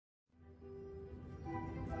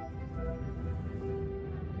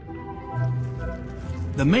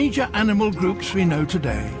The major animal groups we know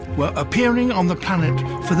today were appearing on the planet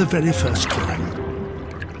for the very first time.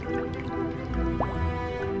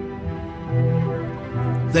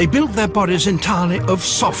 They built their bodies entirely of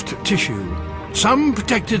soft tissue. Some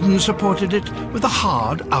protected and supported it with a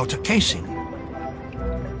hard outer casing.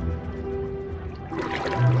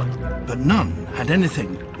 But none had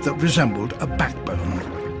anything that resembled a backbone.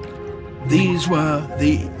 These were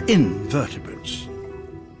the invertebrates.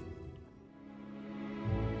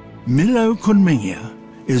 Myllocormyia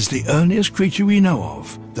is the earliest creature we know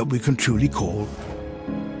of that we can truly call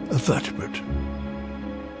a vertebrate.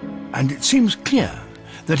 And it seems clear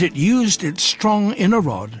that it used its strong inner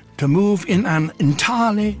rod to move in an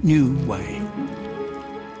entirely new way.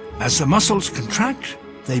 As the muscles contract,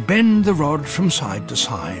 they bend the rod from side to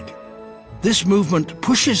side. This movement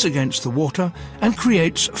pushes against the water and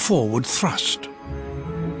creates forward thrust.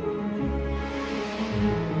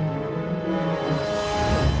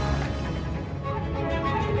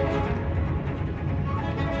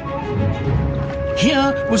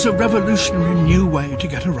 Here was a revolutionary new way to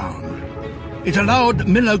get around. It allowed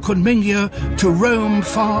Myllocormyia to roam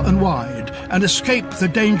far and wide and escape the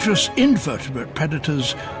dangerous invertebrate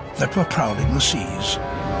predators that were prowling the seas.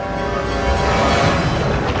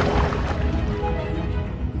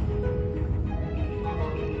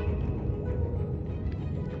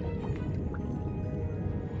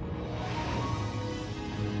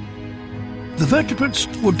 The vertebrates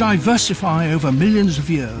would diversify over millions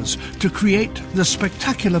of years to create the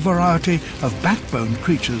spectacular variety of backbone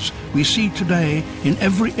creatures we see today in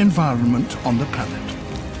every environment on the planet.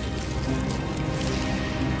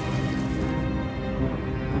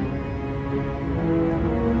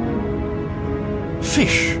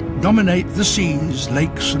 Fish dominate the seas,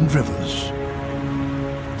 lakes and rivers.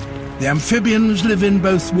 The amphibians live in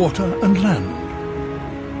both water and land.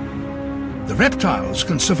 The reptiles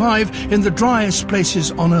can survive in the driest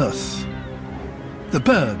places on Earth. The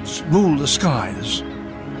birds rule the skies.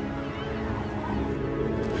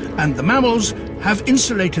 And the mammals have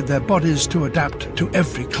insulated their bodies to adapt to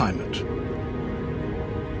every climate.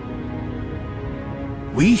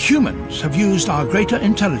 We humans have used our greater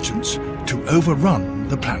intelligence to overrun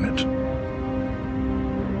the planet.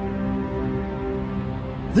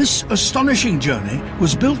 This astonishing journey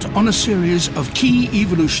was built on a series of key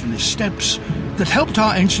evolutionary steps that helped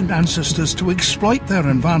our ancient ancestors to exploit their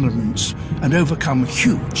environments and overcome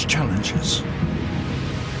huge challenges.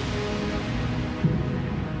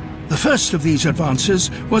 The first of these advances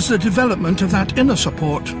was the development of that inner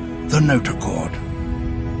support, the notocord.